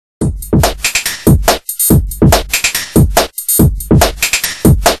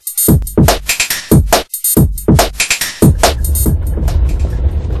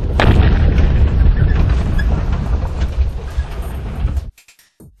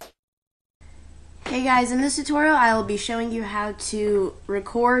Hey guys, in this tutorial I will be showing you how to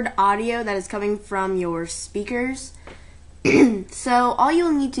record audio that is coming from your speakers. So all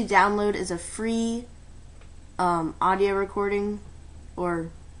you'll need to download is a free audio recording or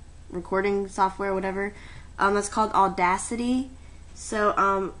recording software, whatever. That's called Audacity. So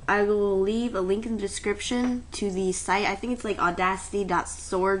I will leave a link in the description to the site. I think it's like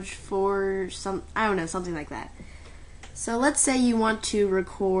audacity.sorg for I don't know, something like that. So let's say you want to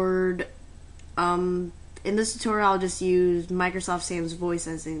record, in this tutorial I'll just use Microsoft Sam's voice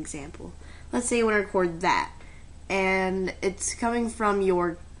as an example. Let's say you want to record that, and it's coming from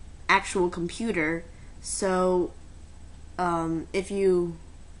your actual computer. So I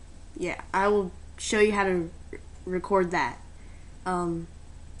will show you how to record that.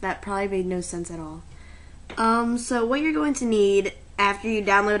 That probably made no sense at all. So what you're going to need after you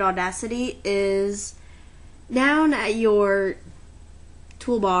download Audacity is, down at your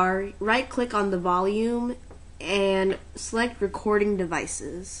toolbar, right click on the volume and select recording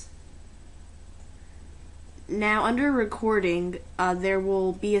devices. Now under recording, there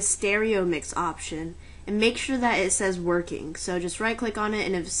will be a stereo mix option, and make sure that it says working. So just right click on it,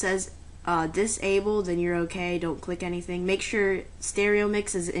 and if it says disabled, then you're okay, don't click anything. Make sure stereo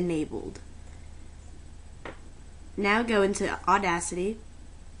mix is enabled. Now go into Audacity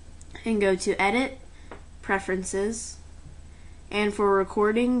and go to Edit, Preferences, and for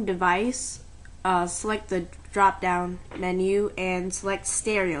recording device, select the drop down menu and select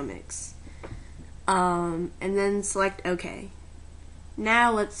stereo mix, and then select OK.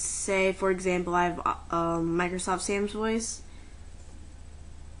 Now let's say, for example, I have Microsoft Sam's voice.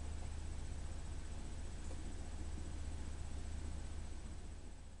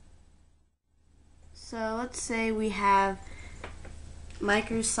 So let's say we have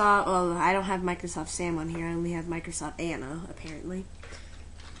Microsoft, well, I don't have Microsoft Sam on here, I only have Microsoft Anna, apparently.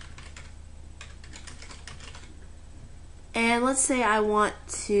 And let's say I want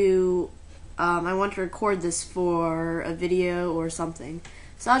to record this for a video or something.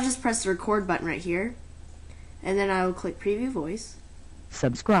 So I'll just press the record button right here, and then I will click Preview Voice.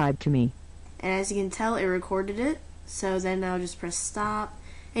 Subscribe to me. And as you can tell, it recorded it. So then I'll just press Stop,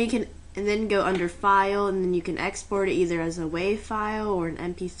 and then go under File, and then you can export it either as a WAV file or an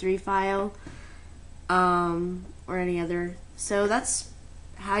MP3 file, or any other. So that's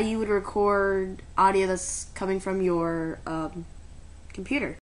how you would record audio that's coming from your computer.